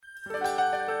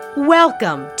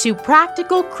Welcome to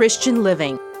Practical Christian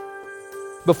Living.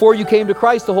 Before you came to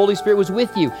Christ, the Holy Spirit was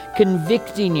with you,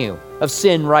 convicting you of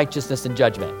sin, righteousness, and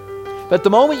judgment. But the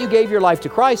moment you gave your life to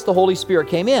Christ, the Holy Spirit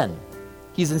came in.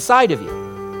 He's inside of you.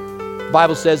 The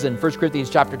Bible says in 1 Corinthians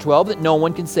chapter 12 that no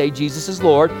one can say Jesus is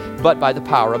Lord but by the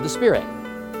power of the Spirit.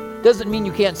 Doesn't mean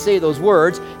you can't say those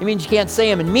words. It means you can't say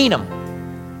them and mean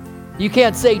them. You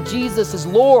can't say Jesus is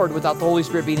Lord without the Holy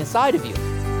Spirit being inside of you.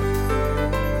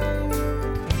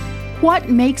 What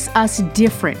makes us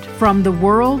different from the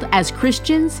world as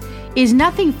Christians is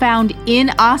nothing found in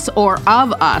us or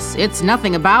of us. It's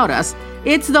nothing about us.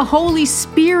 It's the Holy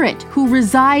Spirit who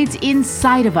resides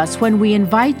inside of us when we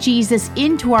invite Jesus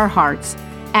into our hearts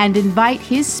and invite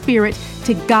His Spirit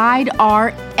to guide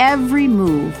our every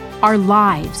move, our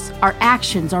lives, our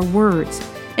actions, our words.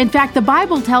 In fact, the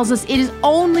Bible tells us it is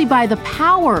only by the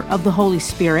power of the Holy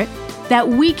Spirit that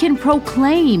we can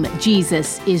proclaim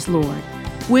Jesus is Lord.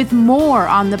 With more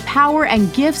on the power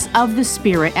and gifts of the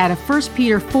Spirit out of 1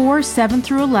 Peter 4, 7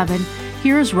 through 11,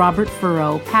 here's Robert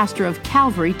Furrow, pastor of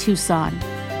Calvary, Tucson.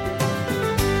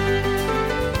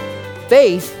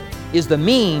 Faith is the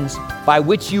means by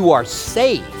which you are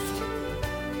saved.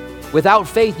 Without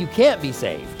faith, you can't be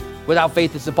saved. Without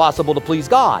faith, it's impossible to please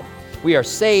God. We are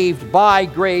saved by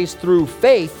grace through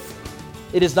faith.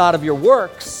 It is not of your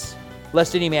works,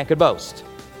 lest any man could boast.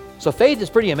 So faith is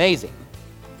pretty amazing.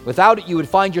 Without it, you would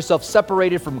find yourself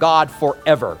separated from God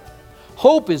forever.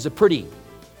 Hope is a pretty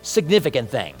significant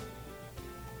thing.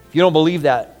 If you don't believe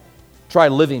that, try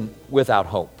living without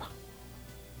hope.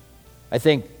 I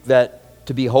think that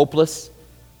to be hopeless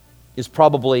is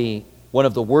probably one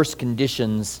of the worst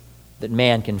conditions that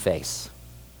man can face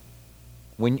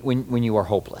when you are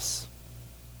hopeless.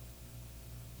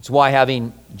 It's why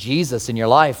having Jesus in your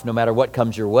life, no matter what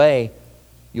comes your way,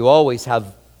 you always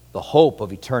have the hope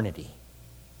of eternity.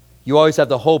 You always have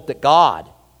the hope that God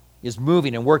is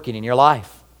moving and working in your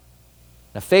life.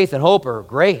 Now, faith and hope are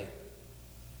great,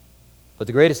 but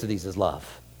the greatest of these is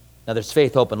love. Now, there's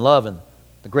faith, hope, and love, and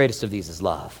the greatest of these is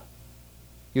love.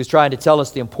 He was trying to tell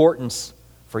us the importance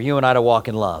for you and I to walk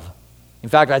in love. In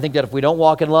fact, I think that if we don't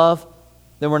walk in love,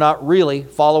 then we're not really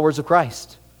followers of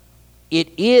Christ. It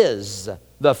is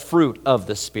the fruit of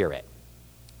the Spirit.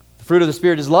 The fruit of the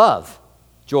Spirit is love,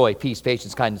 joy, peace,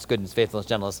 patience, kindness, goodness, faithfulness,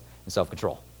 gentleness, and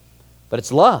self-control. But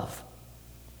it's love.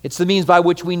 It's the means by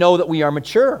which we know that we are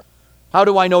mature. How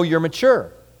do I know you're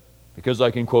mature? Because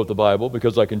I can quote the Bible,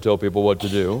 because I can tell people what to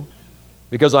do,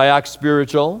 because I act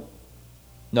spiritual?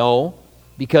 No,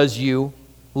 because you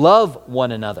love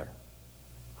one another.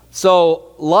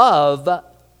 So love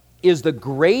is the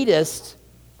greatest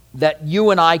that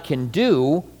you and I can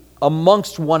do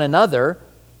amongst one another,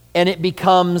 and it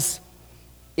becomes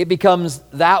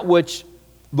that which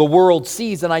the world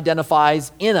sees and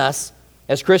identifies in us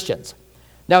as Christians.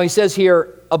 Now he says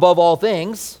here, above all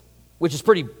things, which is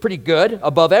pretty good,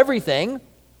 above everything,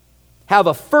 have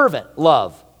a fervent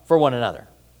love for one another.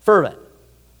 Fervent.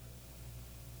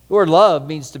 The word love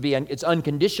means it's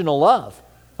unconditional love.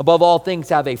 Above all things,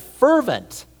 have a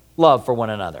fervent love for one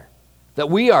another. That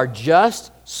we are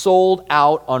just sold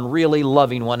out on really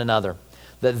loving one another.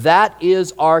 That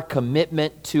is our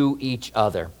commitment to each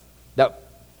other. That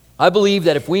I believe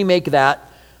that if we make that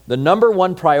the number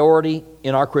one priority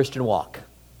in our Christian walk,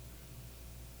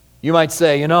 you might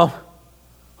say,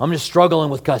 I'm just struggling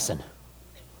with cussing.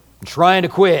 I'm trying to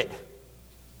quit.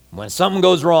 When something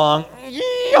goes wrong,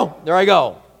 there I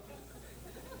go.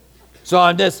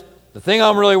 So the thing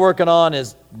I'm really working on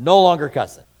is no longer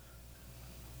cussing.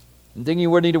 The thing you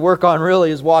would need to work on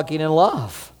really is walking in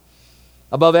love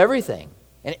above everything.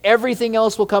 And everything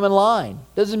else will come in line.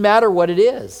 Doesn't matter what it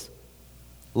is.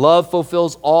 Love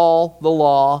fulfills all the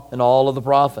law and all of the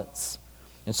prophets.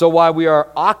 And so while we are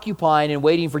occupying and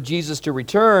waiting for Jesus to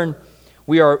return,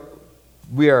 we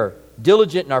are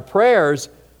diligent in our prayers,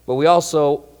 but we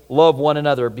also love one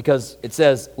another because it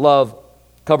says love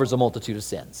covers a multitude of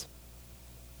sins.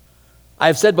 I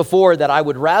have said before that I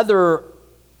would rather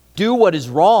do what is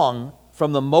wrong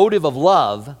from the motive of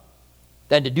love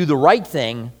than to do the right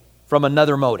thing from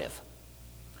another motive.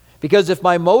 Because if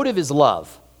my motive is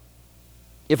love,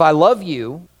 if I love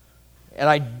you and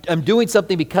I'm doing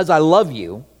something because I love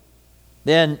you,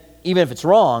 then even if it's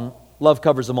wrong, love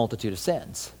covers a multitude of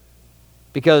sins.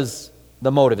 Because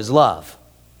the motive is love.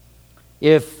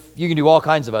 If you can do all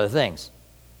kinds of other things.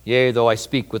 Yea, though I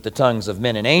speak with the tongues of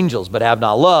men and angels, but have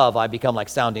not love, I become like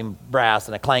sounding brass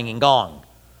and a clanging gong.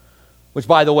 Which,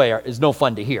 by the way, is no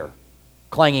fun to hear.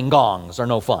 Clanging gongs are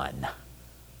no fun.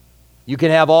 You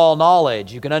can have all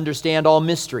knowledge. You can understand all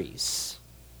mysteries.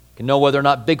 You can know whether or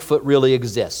not Bigfoot really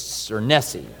exists or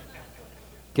Nessie.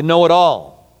 You can know it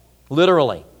all,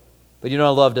 literally. But you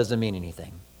know love doesn't mean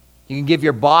anything. You can give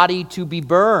your body to be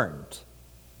burned.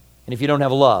 And if you don't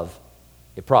have love,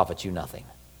 it profits you nothing.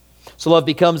 So love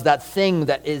becomes that thing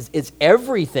that is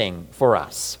everything for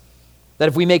us. That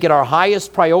if we make it our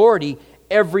highest priority,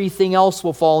 everything else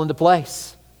will fall into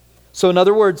place. So in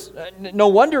other words, no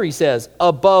wonder he says,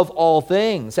 above all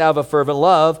things, have a fervent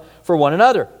love for one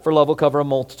another, for love will cover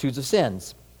multitudes of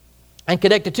sins. And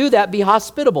connected to that, be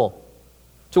hospitable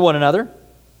to one another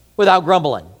without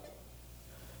grumbling.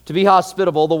 To be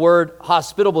hospitable, the word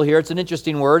hospitable here, it's an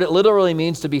interesting word. It literally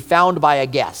means to be found by a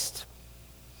guest.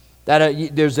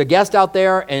 That there's a guest out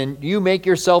there and you make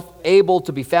yourself able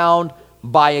to be found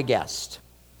by a guest.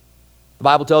 The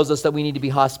Bible tells us that we need to be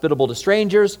hospitable to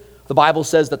strangers. The Bible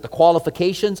says that the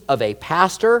qualifications of a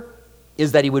pastor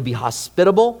is that he would be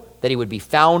hospitable, that he would be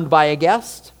found by a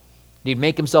guest. He'd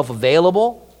make himself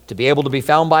available to be able to be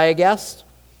found by a guest,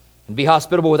 and be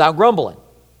hospitable without grumbling.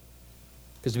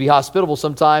 Because to be hospitable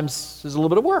sometimes is a little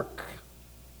bit of work.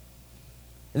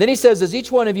 And then he says, as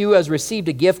each one of you has received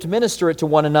a gift, minister it to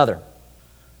one another.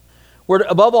 We're to,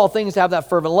 above all things, to have that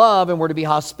fervent love, and we're to be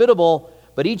hospitable,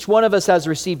 but each one of us has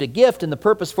received a gift, and the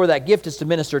purpose for that gift is to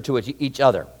minister to each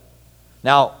other.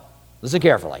 Now, listen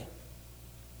carefully.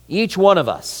 Each one of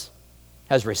us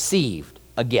has received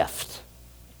a gift.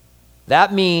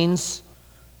 That means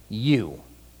you.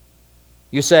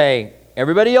 You say,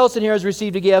 everybody else in here has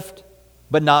received a gift,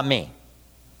 but not me.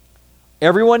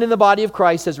 Everyone in the body of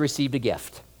Christ has received a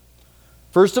gift.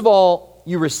 First of all,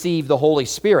 you receive the Holy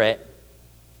Spirit,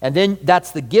 and then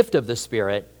that's the gift of the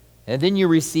Spirit, and then you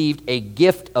received a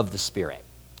gift of the Spirit.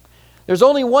 There's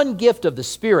only one gift of the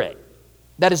Spirit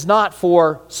that is not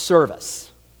for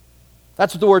service.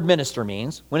 That's what the word minister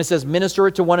means. When it says minister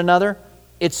it to one another,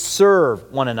 it's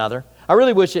serve one another. I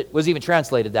really wish it was even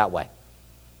translated that way.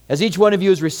 As each one of you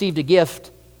has received a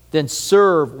gift, then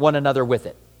serve one another with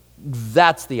it.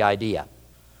 That's the idea.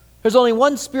 There's only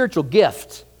one spiritual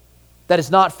gift that is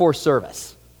not for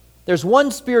service. There's one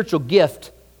spiritual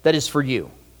gift that is for you.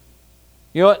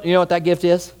 You know what that gift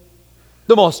is?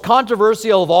 The most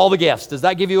controversial of all the gifts. Does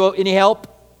that give you any help?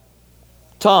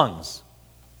 Tongues.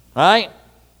 Right?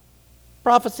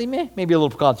 Prophecy, maybe a little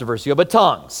controversial, but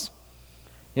tongues.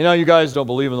 You know, you guys don't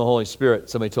believe in the Holy Spirit,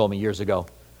 somebody told me years ago,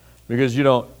 because you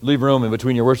don't leave room in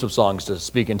between your worship songs to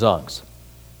speak in tongues.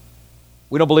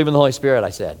 We don't believe in the Holy Spirit, I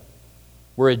said.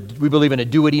 We believe in a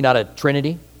deity, not a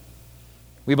trinity.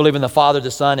 We believe in the Father,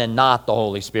 the Son, and not the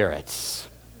Holy Spirit.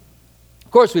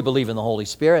 Of course we believe in the Holy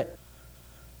Spirit.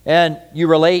 And you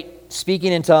relate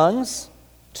speaking in tongues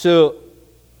to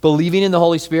believing in the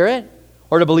Holy Spirit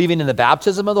or to believing in the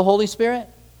baptism of the Holy Spirit?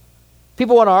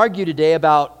 People want to argue today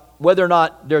about whether or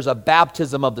not there's a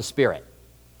baptism of the Spirit.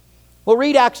 Well,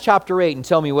 read Acts chapter 8 and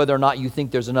tell me whether or not you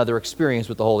think there's another experience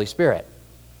with the Holy Spirit.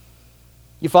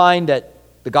 You find that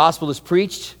the gospel is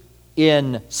preached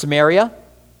in Samaria.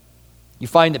 You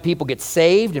find that people get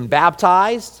saved and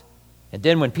baptized. And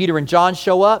then when Peter and John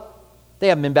show up, they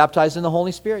haven't been baptized in the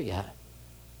Holy Spirit yet.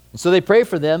 And so they pray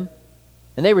for them,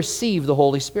 and they receive the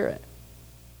Holy Spirit.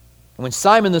 And when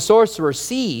Simon the sorcerer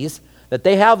sees that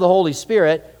they have the Holy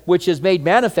Spirit, which is made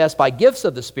manifest by gifts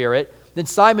of the Spirit, then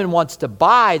Simon wants to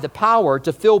buy the power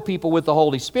to fill people with the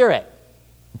Holy Spirit.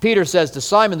 And Peter says to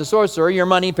Simon the sorcerer, your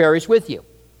money perish with you.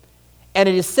 And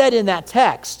it is said in that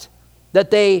text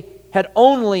that they had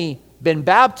only been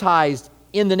baptized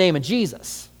in the name of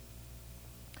Jesus.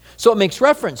 So it makes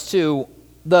reference to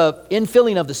the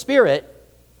infilling of the Spirit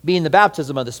being the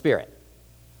baptism of the Spirit.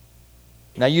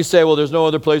 Now you say, well, there's no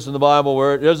other place in the Bible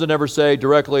where it doesn't ever say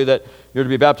directly that you're to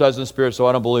be baptized in the Spirit, so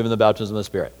I don't believe in the baptism of the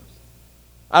Spirit.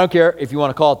 I don't care if you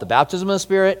want to call it the baptism of the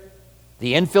Spirit,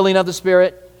 the infilling of the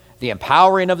Spirit, the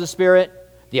empowering of the Spirit,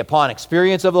 the upon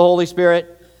experience of the Holy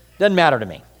Spirit. Doesn't matter to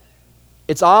me.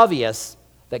 It's obvious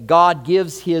that God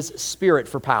gives His Spirit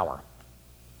for power.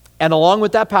 And along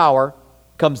with that power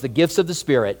comes the gifts of the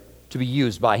Spirit to be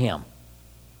used by Him.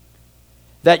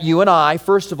 That you and I,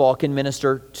 first of all, can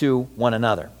minister to one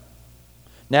another.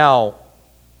 Now,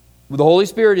 the Holy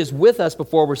Spirit is with us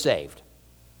before we're saved.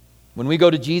 When we go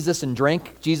to Jesus and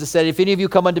drink, Jesus said, if any of you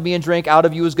come unto me and drink, out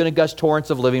of you is going to gush torrents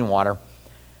of living water.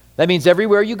 That means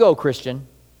everywhere you go, Christian,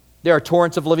 there are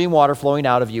torrents of living water flowing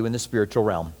out of you in the spiritual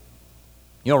realm.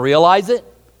 You don't realize it.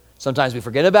 Sometimes we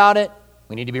forget about it.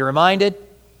 We need to be reminded.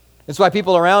 That's why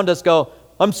people around us go,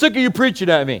 I'm sick of you preaching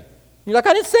at me. You're like,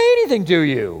 I didn't say anything to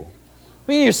you.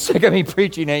 I mean, you're sick of me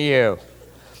preaching at you.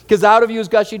 Because out of you is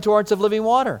gushing torrents of living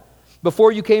water.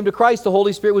 Before you came to Christ, the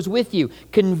Holy Spirit was with you,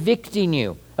 convicting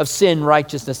you of sin,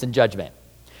 righteousness, and judgment.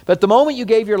 But the moment you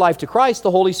gave your life to Christ,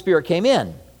 the Holy Spirit came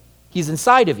in. He's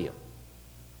inside of you.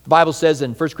 The Bible says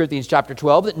in 1 Corinthians chapter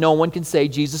 12 that no one can say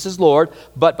Jesus is Lord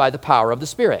but by the power of the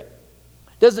Spirit.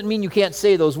 Doesn't mean you can't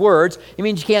say those words. It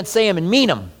means you can't say them and mean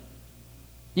them.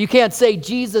 You can't say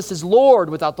Jesus is Lord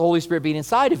without the Holy Spirit being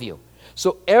inside of you.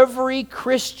 So every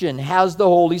Christian has the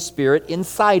Holy Spirit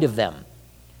inside of them.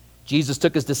 Jesus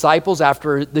took his disciples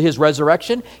after his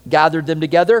resurrection, gathered them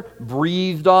together,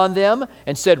 breathed on them,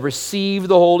 and said, receive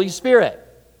the Holy Spirit.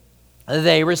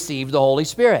 They received the Holy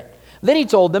Spirit. Then he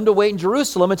told them to wait in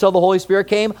Jerusalem until the Holy Spirit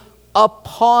came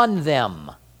upon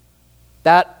them.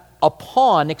 That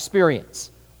upon experience.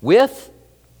 With,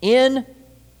 in,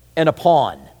 and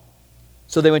upon.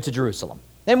 So they went to Jerusalem.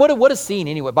 And what a scene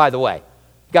anyway, by the way.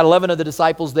 You got 11 of the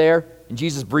disciples there, and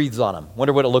Jesus breathes on them.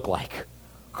 Wonder what it looked like.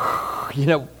 You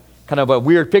know, kind of a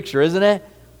weird picture, isn't it?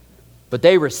 But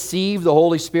they receive the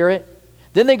Holy Spirit.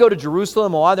 Then they go to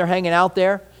Jerusalem, and while they're hanging out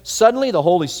there, suddenly the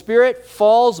Holy Spirit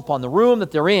falls upon the room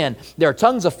that they're in. There are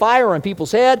tongues of fire on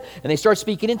people's head, and they start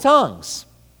speaking in tongues.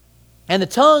 And the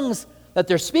tongues that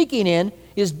they're speaking in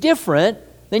is different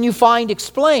than you find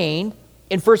explained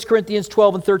in 1 Corinthians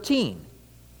 12 and 13.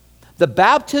 The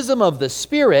baptism of the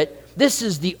Spirit, this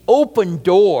is the open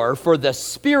door for the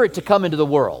Spirit to come into the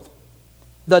world.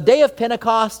 The day of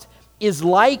Pentecost is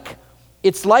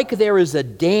it's like there is a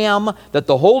dam that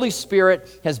the Holy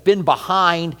Spirit has been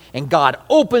behind, and God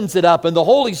opens it up and the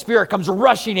Holy Spirit comes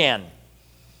rushing in.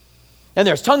 And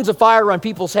there's tongues of fire on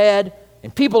people's head,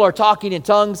 and people are talking in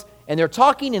tongues, and they're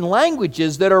talking in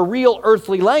languages that are real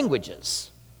earthly languages.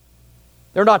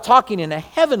 They're not talking in a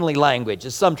heavenly language,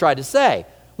 as some try to say.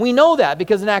 We know that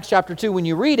because in Acts chapter 2, when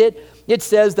you read it, it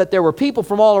says that there were people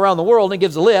from all around the world, and it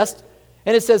gives a list.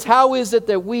 And it says, how is it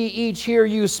that we each hear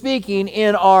you speaking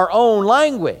in our own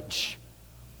language?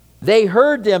 They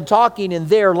heard them talking in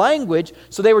their language,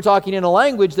 so they were talking in a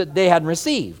language that they hadn't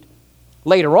received.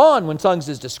 Later on, when tongues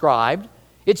is described,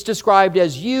 it's described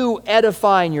as you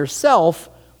edifying yourself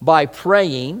by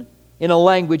praying in a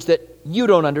language that you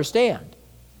don't understand.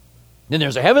 Then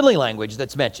there's a heavenly language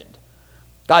that's mentioned.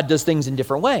 God does things in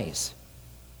different ways.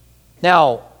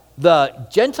 Now, the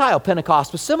Gentile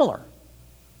Pentecost was similar.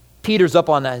 Peter's up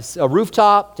on a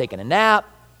rooftop, taking a nap.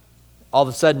 All of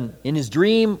a sudden, in his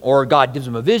dream, or God gives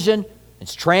him a vision,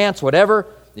 it's trance, whatever,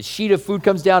 the sheet of food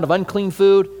comes down of unclean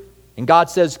food, and God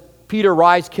says, Peter,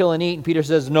 rise, kill, and eat. And Peter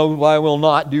says, no, I will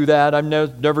not do that. I've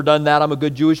never done that. I'm a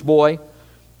good Jewish boy.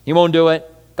 He won't do it.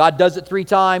 God does it 3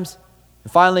 times,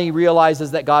 and finally he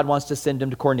realizes that God wants to send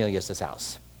him to Cornelius'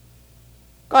 house.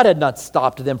 God had not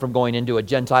stopped them from going into a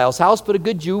Gentile's house, but a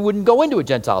good Jew wouldn't go into a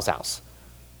Gentile's house.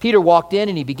 Peter walked in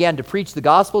and he began to preach the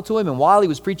gospel to him, and while he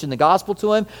was preaching the gospel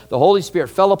to him, the Holy Spirit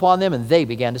fell upon them, and they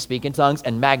began to speak in tongues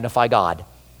and magnify God.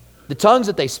 The tongues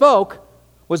that they spoke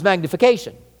was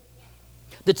magnification.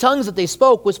 The tongues that they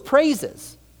spoke was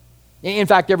praises. In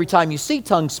fact, every time you see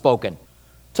tongues spoken,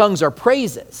 tongues are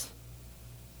praises.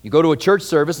 You go to a church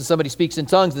service and somebody speaks in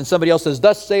tongues, and somebody else says,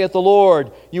 thus saith the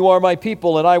Lord, you are my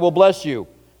people, and I will bless you.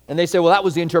 And they say, well, that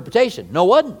was the interpretation. No, it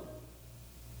wasn't.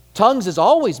 Tongues is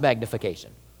always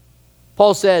magnification.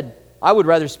 Paul said, I would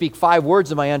rather speak 5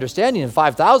 words in my understanding than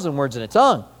 5,000 words in a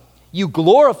tongue. You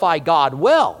glorify God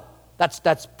well.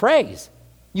 That's praise.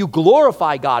 You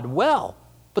glorify God well,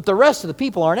 but the rest of the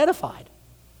people aren't edified.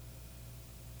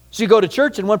 So you go to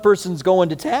church and one person's going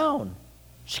to town.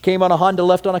 She came on a Honda,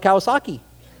 left on a Kawasaki.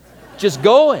 Just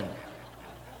going.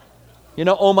 You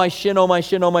know, oh my shin, oh my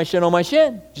shin, oh my shin, oh my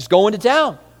shin. Just going to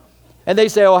town. And they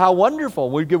say, oh, how wonderful.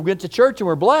 We went to church and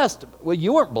we're blessed. Well,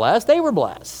 you weren't blessed. They were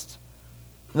blessed.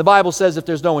 And the Bible says if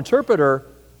there's no interpreter,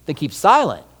 then keep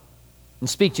silent and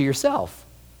speak to yourself.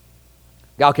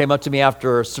 A gal came up to me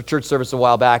after a church service a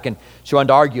while back, and she wanted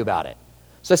to argue about it.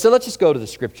 So I said, let's just go to the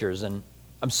scriptures. And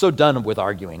I'm so done with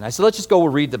arguing. I said, let's just go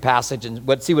read the passage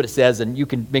and see what it says, and you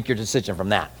can make your decision from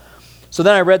that. So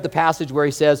then I read the passage where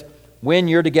he says, when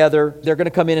you're together, they're going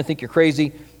to come in and think you're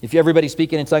crazy. If everybody's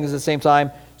speaking in tongues at the same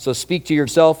time, so speak to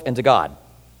yourself and to God.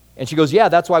 And she goes, yeah,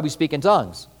 that's why we speak in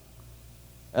tongues.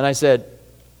 And I said,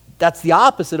 that's the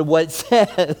opposite of what it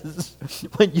says.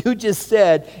 What you just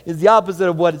said is the opposite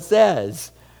of what it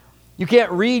says. You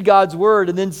can't read God's word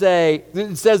and then say,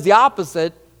 it says the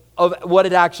opposite of what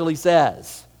it actually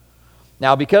says.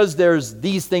 Now, because there's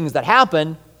these things that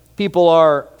happen, people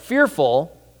are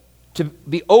fearful to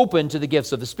be open to the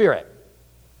gifts of the Spirit.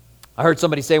 I heard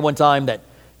somebody say one time that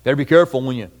better be careful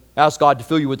when you ask God to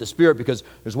fill you with the Spirit, because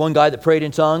there's one guy that prayed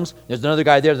in tongues, there's another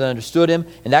guy there that understood him,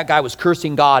 and that guy was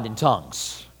cursing God in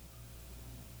tongues.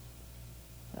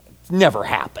 It's never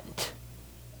happened.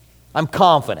 I'm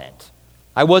confident.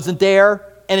 I wasn't there,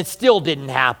 and it still didn't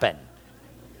happen.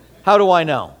 How do I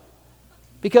know?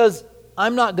 Because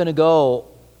I'm not going to go,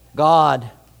 God,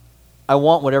 I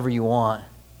want whatever you want.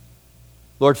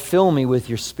 Lord, fill me with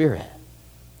your Spirit.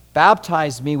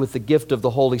 Baptize me with the gift of the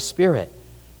Holy Spirit.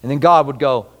 And then God would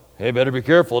go, hey, better be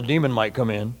careful, a demon might come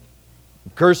in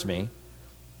and curse me.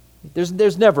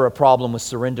 There's never a problem with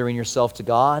surrendering yourself to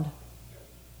God.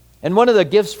 And one of the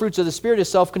gifts, fruits of the Spirit, is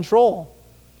self-control,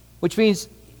 which means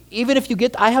even if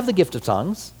I have the gift of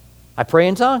tongues, I pray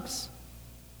in tongues.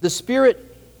 The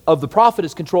spirit of the prophet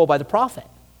is controlled by the prophet.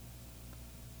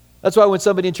 That's why when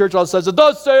somebody in church all says,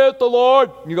 thus saith the Lord,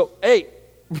 and you go, hey,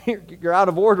 you're out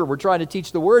of order. We're trying to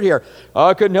teach the word here. Oh,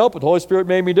 I couldn't help it. The Holy Spirit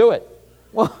made me do it.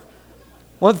 Well,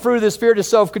 one fruit of the Spirit is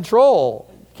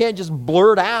self-control. You can't just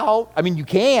blurt out. I mean, you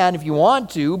can if you want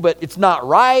to, but it's not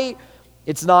right.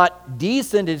 It's not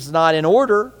decent. It's not in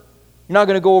order. You're not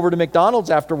going to go over to McDonald's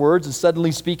afterwards and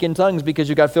suddenly speak in tongues because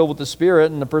you got filled with the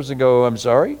Spirit, and the person go, I'm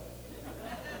sorry?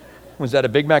 Was that a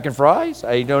Big Mac and fries?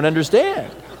 I don't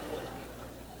understand.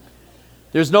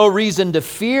 There's no reason to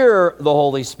fear the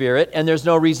Holy Spirit, and there's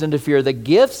no reason to fear the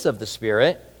gifts of the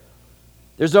Spirit.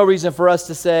 There's no reason for us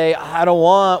to say, I don't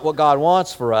want what God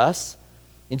wants for us.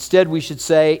 Instead, we should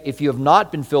say, if you have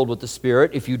not been filled with the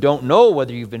Spirit, if you don't know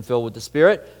whether you've been filled with the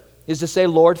Spirit, is to say,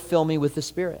 Lord, fill me with the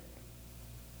Spirit.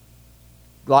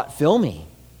 God, fill me.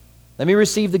 Let me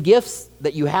receive the gifts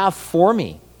that you have for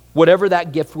me, whatever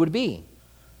that gift would be.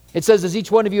 It says, as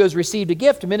each one of you has received a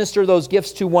gift, minister those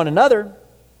gifts to one another.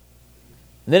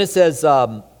 And then it says,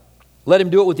 let him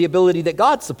do it with the ability that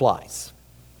God supplies,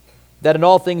 that in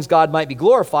all things God might be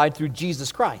glorified through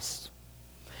Jesus Christ.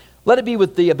 Let it be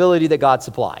with the ability that God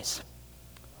supplies.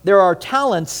 There are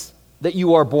talents that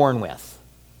you are born with.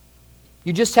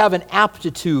 You just have an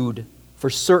aptitude for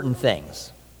certain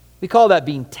things. We call that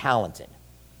being talented.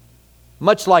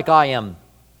 Much like I am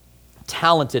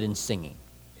talented in singing.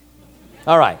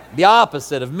 All right, the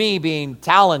opposite of me being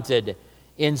talented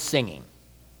in singing.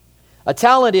 A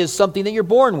talent is something that you're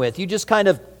born with. You just kind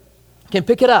of can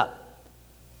pick it up.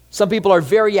 Some people are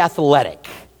very athletic.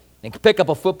 They can pick up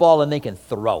a football and they can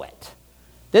throw it.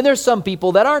 Then there's some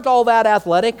people that aren't all that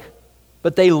athletic,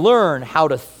 but they learn how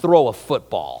to throw a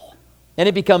football. And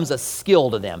it becomes a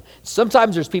skill to them.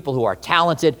 Sometimes there's people who are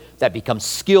talented that become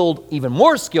skilled, even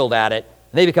more skilled at it,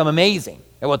 and they become amazing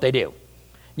at what they do.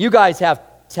 You guys have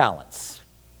talents.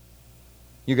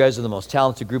 You guys are the most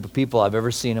talented group of people I've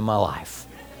ever seen in my life.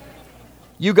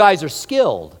 You guys are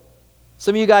skilled.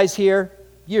 Some of you guys here,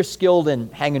 you're skilled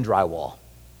in hanging drywall.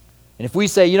 And if we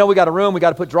say, we got a room, we got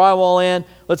to put drywall in,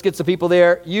 let's get some people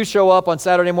there. You show up on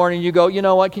Saturday morning and you go, you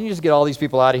know what, can you just get all these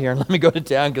people out of here and let me go to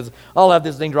town because I'll have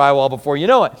this thing drywall before you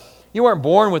know it. You weren't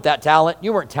born with that talent.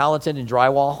 You weren't talented in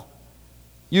drywall.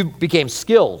 You became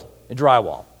skilled in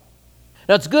drywall.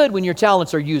 Now it's good when your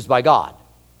talents are used by God.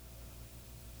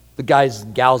 The guys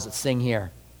and gals that sing here,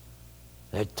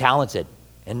 they're talented.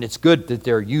 And it's good that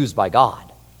they're used by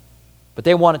God. But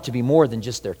they want it to be more than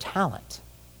just their talent.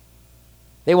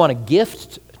 They want a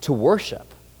gift to worship,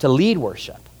 to lead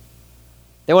worship.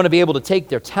 They want to be able to take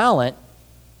their talent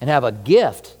and have a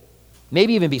gift,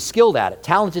 maybe even be skilled at it,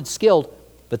 talented, skilled,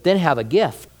 but then have a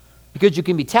gift. Because you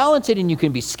can be talented and you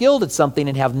can be skilled at something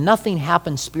and have nothing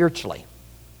happen spiritually.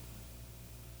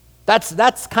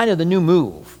 That's kind of the new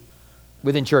move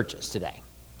within churches today.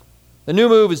 The new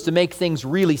move is to make things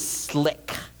really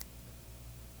slick.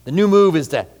 The new move is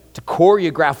to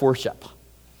choreograph worship.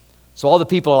 So all the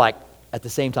people are like, at the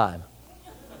same time.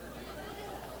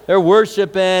 They're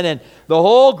worshiping and the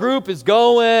whole group is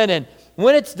going, and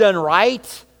when it's done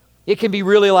right, it can be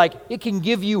really it can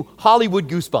give you Hollywood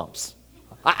goosebumps.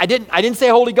 I didn't say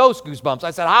Holy Ghost goosebumps,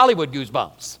 I said Hollywood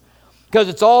goosebumps. Because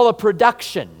it's all a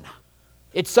production.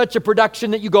 It's such a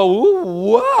production that you go,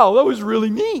 ooh, wow, that was really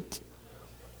neat.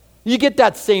 You get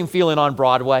that same feeling on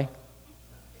Broadway.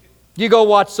 You go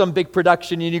watch some big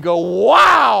production and you go,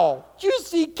 wow, did you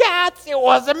see Cats? It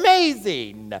was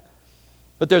amazing.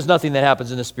 But there's nothing that happens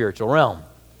in the spiritual realm.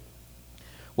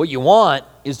 What you want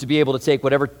is to be able to take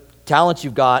whatever talents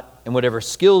you've got and whatever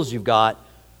skills you've got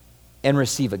and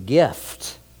receive a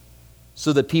gift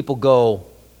so that people go,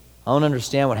 I don't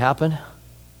understand what happened,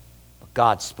 but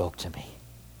God spoke to me.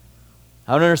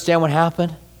 I don't understand what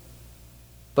happened,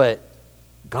 but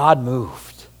God moved.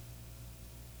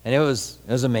 And it was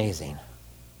amazing.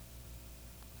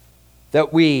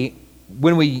 That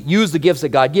when we use the gifts that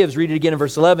God gives, read it again in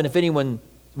verse 11,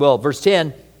 verse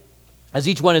 10, as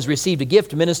each one has received a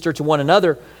gift, minister to one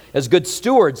another as good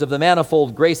stewards of the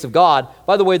manifold grace of God.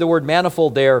 By the way, the word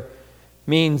manifold there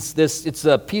means it's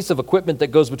a piece of equipment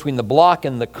that goes between the block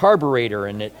and the carburetor,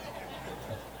 and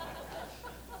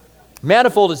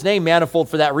manifold is named manifold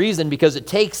for that reason, because it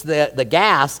takes the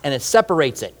gas and it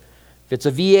separates it. If it's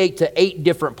a V8 to 8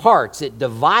 different parts, it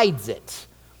divides it.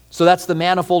 So that's the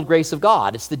manifold grace of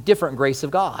God. It's the different grace of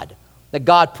God. That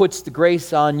God puts the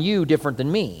grace on you different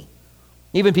than me.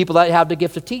 Even people that have the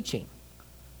gift of teaching.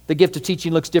 The gift of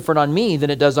teaching looks different on me than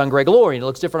it does on Greg Laurie. And it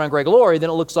looks different on Greg Laurie than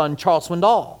it looks on Charles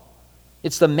Swindoll.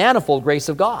 It's the manifold grace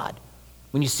of God.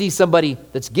 When you see somebody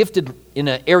that's gifted in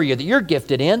an area that you're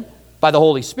gifted in by the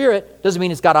Holy Spirit, doesn't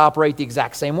mean it's got to operate the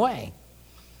exact same way.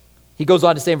 He goes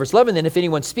on to say in verse 11, then if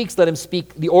anyone speaks, let him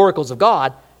speak the oracles of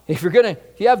God. If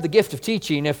you have the gift of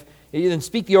teaching, then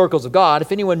speak the oracles of God.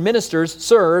 If anyone ministers,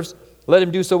 serves, let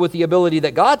him do so with the ability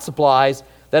that God supplies,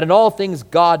 that in all things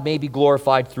God may be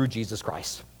glorified through Jesus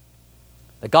Christ.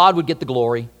 That God would get the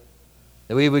glory,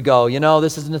 that we would go,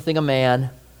 this isn't a thing of man.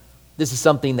 This is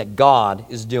something that God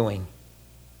is doing.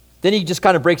 Then he just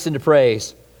kind of breaks into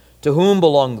praise. To whom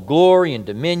belong the glory and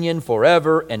dominion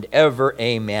forever and ever.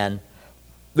 Amen.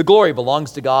 The glory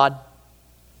belongs to God.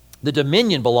 The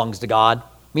dominion belongs to God.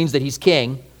 Means that he's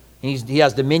king. He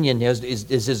has dominion. Is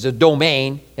his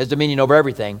domain. He has dominion over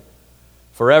everything.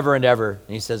 Forever and ever.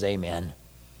 And he says amen.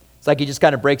 It's like he just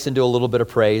kind of breaks into a little bit of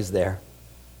praise there.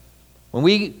 When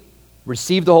we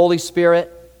receive the Holy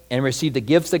Spirit and receive the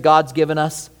gifts that God's given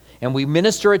us, and we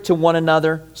minister it to one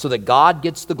another so that God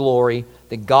gets the glory,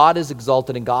 that God is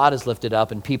exalted and God is lifted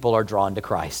up and people are drawn to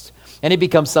Christ. And it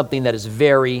becomes something that is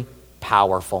very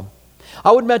powerful.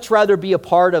 I would much rather be a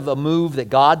part of a move that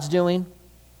God's doing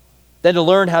than to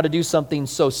learn how to do something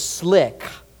so slick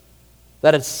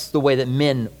that it's the way that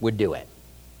men would do it.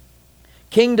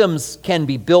 Kingdoms can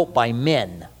be built by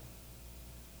men.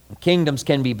 Kingdoms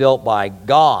can be built by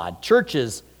God.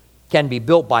 Churches can be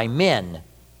built by men.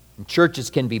 And churches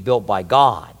can be built by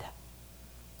God.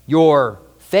 Your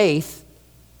faith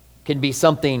can be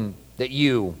something that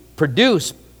you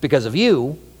produce because of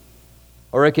you,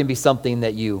 or it can be something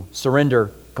that you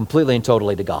surrender completely and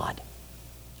totally to God.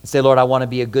 And say, Lord, I want to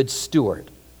be a good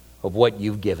steward of what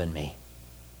you've given me.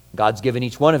 God's given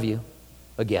each one of you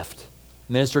a gift.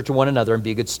 Minister to one another and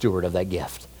be a good steward of that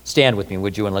gift. Stand with me,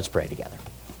 would you, and let's pray together.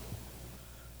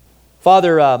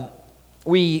 Father,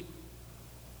 we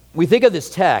think of this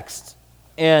text,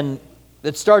 and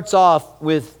it starts off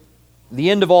with the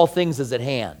end of all things is at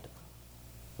hand.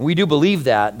 We do believe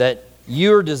that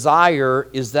your desire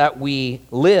is that we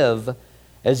live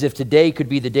as if today could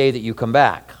be the day that you come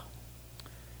back.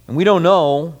 And we don't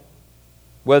know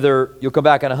whether you'll come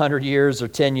back in 100 years or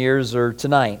 10 years or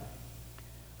tonight.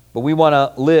 But we want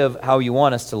to live how you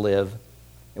want us to live.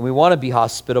 And we want to be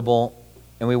hospitable.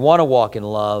 And we want to walk in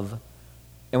love.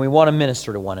 And we want to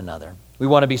minister to one another. We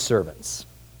want to be servants.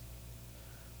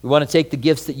 We want to take the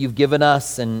gifts that you've given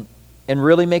us and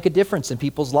really make a difference in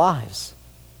people's lives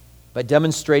by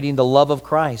demonstrating the love of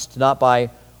Christ, not by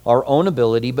our own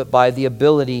ability, but by the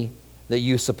ability that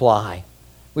you supply.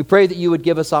 We pray that you would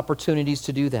give us opportunities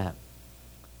to do that.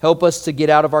 Help us to get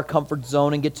out of our comfort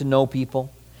zone and get to know people.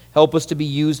 Help us to be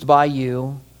used by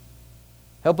you.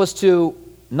 Help us to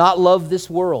not love this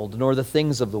world nor the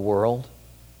things of the world.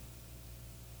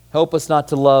 Help us not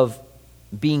to love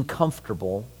being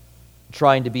comfortable,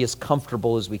 trying to be as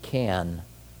comfortable as we can,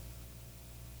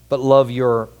 but love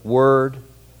your word,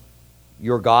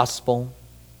 your gospel,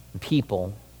 and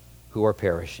people who are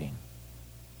perishing.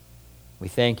 We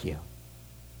thank you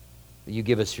that you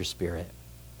give us your Spirit.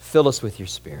 Fill us with your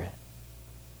Spirit.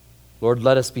 Lord,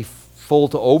 let us be full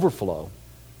to overflow.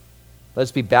 Let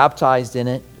us be baptized in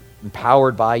it,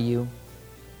 empowered by you.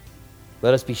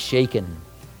 Let us be shaken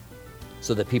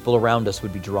so that people around us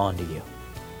would be drawn to you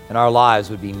and our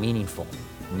lives would be meaningful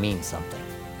and mean something.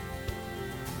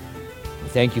 We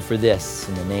thank you for this.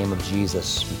 In the name of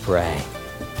Jesus, we pray.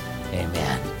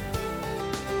 Amen.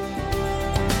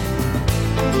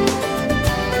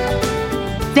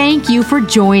 Thank you for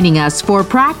joining us for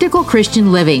Practical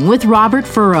Christian Living with Robert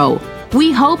Furrow.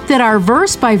 We hope that our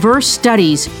verse-by-verse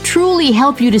studies truly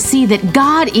help you to see that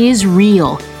God is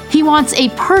real. He wants a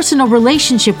personal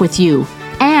relationship with you,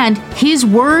 and His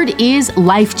Word is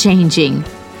life-changing.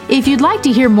 If you'd like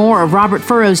to hear more of Robert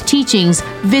Furrow's teachings,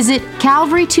 visit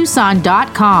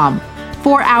calvarytucson.com.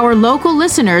 For our local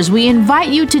listeners, we invite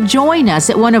you to join us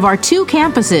at one of our two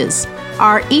campuses.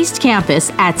 Our East Campus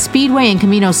at Speedway and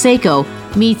Camino Seco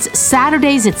meets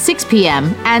Saturdays at 6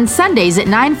 p.m. and Sundays at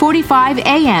 9:45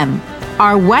 a.m.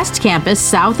 Our West Campus,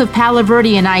 south of Palo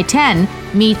Verde and I-10,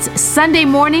 meets Sunday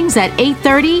mornings at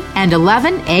 8:30 and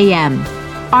 11 a.m.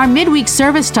 Our midweek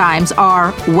service times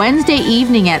are Wednesday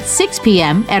evening at 6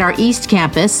 p.m. at our East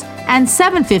Campus and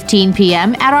 7:15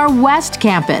 p.m. at our West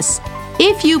Campus.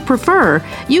 If you prefer,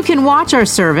 you can watch our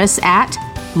service at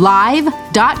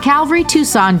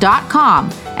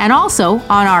live.calvarytucson.com and also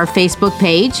on our Facebook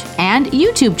page and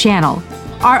YouTube channel.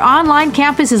 Our online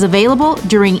campus is available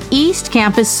during East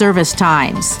Campus service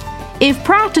times. If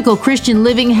Practical Christian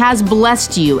Living has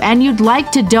blessed you and you'd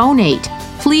like to donate,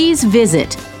 please visit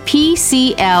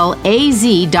PCLAZ.org.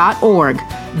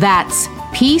 That's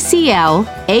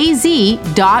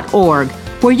PCLAZ.org,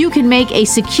 where you can make a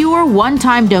secure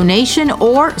one-time donation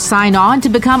or sign on to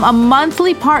become a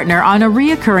monthly partner on a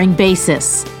reoccurring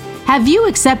basis. Have you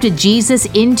accepted Jesus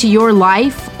into your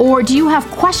life, or do you have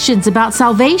questions about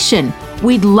salvation?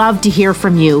 We'd love to hear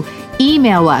from you.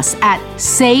 Email us at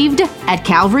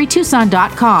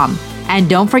saved@calvarytucson.com. And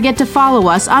don't forget to follow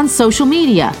us on social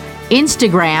media,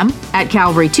 Instagram at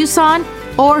Calvary Tucson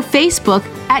or Facebook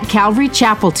at Calvary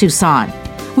Chapel Tucson.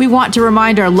 We want to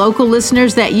remind our local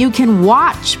listeners that you can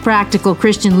watch Practical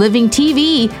Christian Living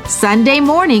TV Sunday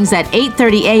mornings at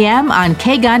 8:30 a.m. on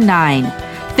KGUN 9.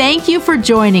 Thank you for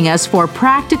joining us for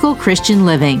Practical Christian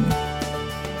Living.